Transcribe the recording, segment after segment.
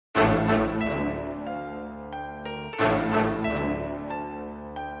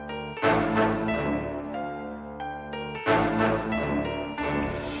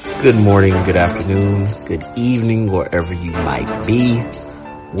Good morning, good afternoon, good evening, wherever you might be.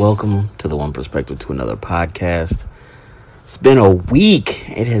 Welcome to the One Perspective to Another podcast. It's been a week.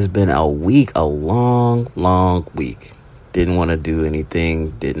 It has been a week, a long week. Didn't want to do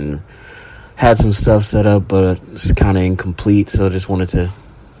anything. Had some stuff set up, but it's kind of incomplete. So just wanted to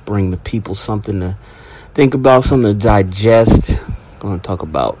bring the people something to think about, something to digest. I'm going to talk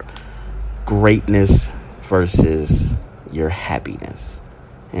about greatness versus your happiness,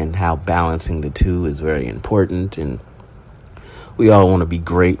 and how balancing the two is very important. And we all want to be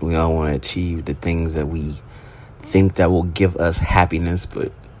great. We all want to achieve the things that we think that will give us happiness.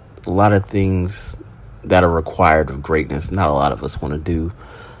 But a lot of things that are required of greatness, not a lot of us want to do.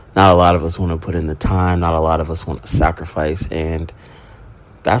 Not a lot of us want to put in the time. Not a lot of us want to sacrifice. And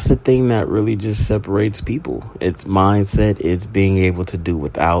that's the thing that really just separates people. It's mindset. It's being able to do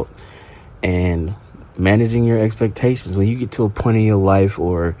without, and managing your expectations. When you get to a point in your life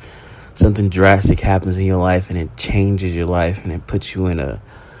or something drastic happens in your life and it changes your life and it puts you in a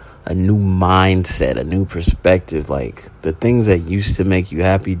new mindset, a new perspective, like the things that used to make you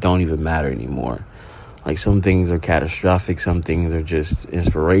happy don't even matter anymore. Like some things are catastrophic, some things are just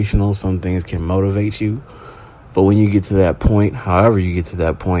inspirational, some things can motivate you. But when you get to that point, however you get to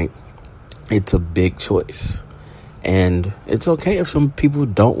that point, it's a big choice. And it's okay if some people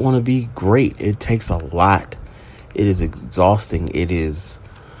don't want to be great. It takes a lot. It is exhausting. It is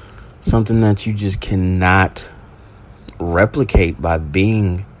something that you just cannot replicate by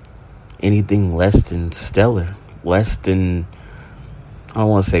being anything less than stellar, less than, I don't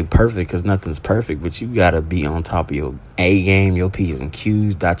want to say perfect because nothing's perfect, but you got to be on top of your A game, your P's and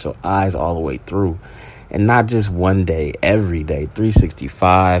Q's, dot your I's all the way through. And not just one day, every day,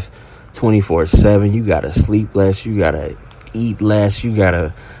 365, 24/7. You gotta sleep less, you gotta eat less, you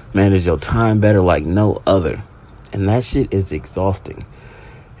gotta manage your time better like no other. And that shit is exhausting.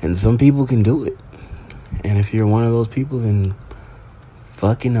 And some people can do it. And if you're one of those people, then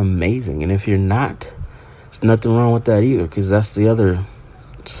fucking amazing. And if you're not, there's nothing wrong with that either, because that's the other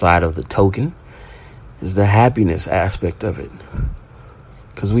side of the token, is the happiness aspect of it.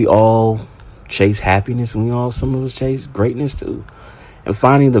 Because we all chase happiness, and some of us chase greatness too. And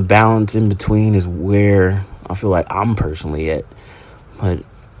finding the balance in between is where I feel like I'm personally at. But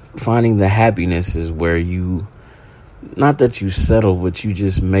finding the happiness is where you, not that you settle, but you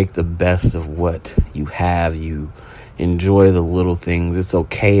just make the best of what you have. You enjoy the little things. It's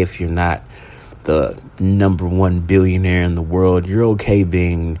okay if you're not the number one billionaire in the world. You're okay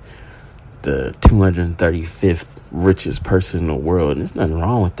being the 235th richest person in the world. And there's nothing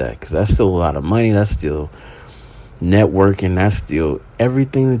wrong with that, because that's still a lot of money. That's still networking, that's still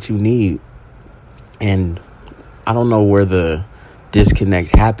everything that you need. And I don't know where the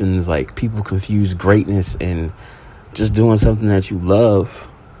disconnect happens. Like, people confuse greatness and just doing something that you love.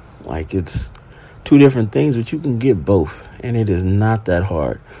 Like, it's two different things, but you can get both, and it is not that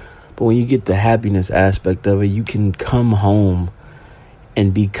hard. But when you get the happiness aspect of it, you can come home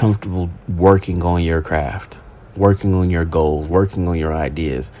and be comfortable working on your craft, working on your goals, working on your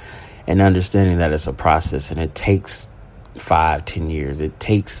ideas, and understanding that it's a process, and it takes 5-10 years. It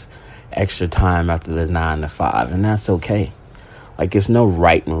takes extra time after the 9 to 5, and that's okay. Like, it's no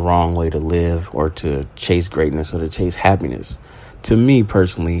right and wrong way to live or to chase greatness or to chase happiness. To me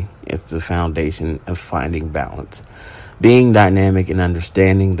personally, it's the foundation of finding balance, being dynamic, and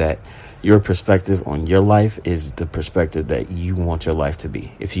understanding that your perspective on your life is the perspective that you want your life to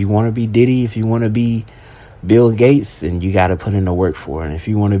be. If you want to be Diddy, if you want to be Bill Gates, and you got to put in the work for it. And if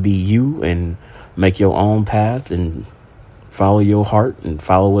you want to be you and make your own path and follow your heart and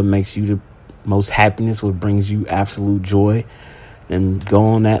follow what makes you the most happiness, what brings you absolute joy, then go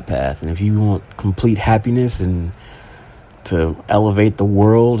on that path. And if you want complete happiness and to elevate the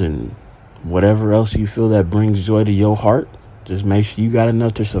world and whatever else you feel that brings joy to your heart, just make sure you got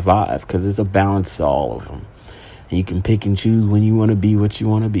enough to survive, because it's a balance to all of them. And you can pick and choose when you want to be what you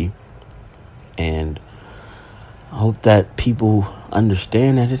want to be. And I hope that people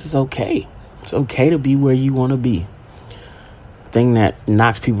understand that it is okay. It's okay to be where you want to be. The thing that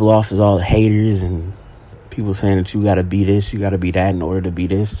knocks people off is all the haters and people saying that you got to be this, you got to be that in order to be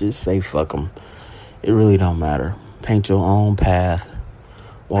this. Just say fuck them. It really don't matter. Paint your own path.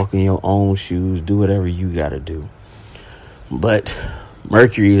 Walk in your own shoes. Do whatever you got to do. But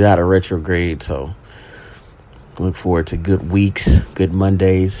Mercury's out of retrograde, so look forward to good weeks, good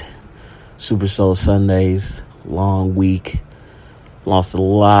Mondays, Super Soul Sundays. Long week. Lost a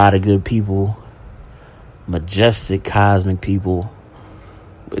lot of good people. Majestic, cosmic people.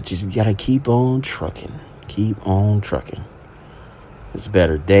 But you just gotta keep on trucking. Keep on trucking. It's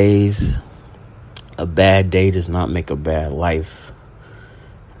better days. A bad day does not make a bad life.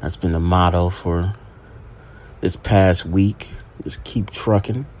 That's been the motto for this past week. Just keep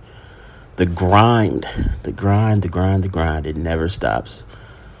trucking. The grind. It never stops.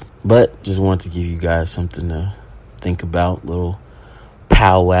 But just wanted to give you guys something to think about. Little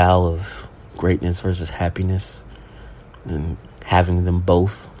powwow of greatness versus happiness. And having them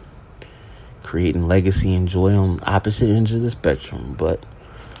both. Creating legacy and joy on opposite ends of the spectrum. But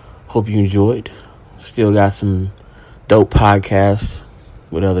hope you enjoyed. Still got some dope podcasts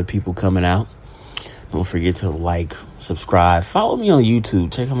with other people coming out. Don't forget to like, subscribe, follow me on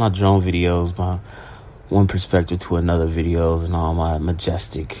YouTube. Check out my drone videos, my One Perspective to Another videos, and all my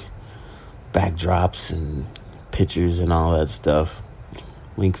majestic backdrops and pictures and all that stuff.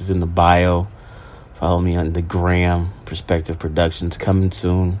 Link is in the bio. Follow me on the gram. Perspective Productions coming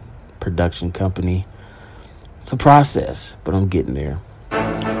soon. Production company. It's a process, but I'm getting there.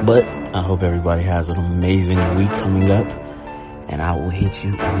 But I hope everybody has an amazing week coming up, and I will hit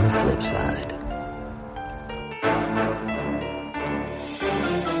you on the flip side.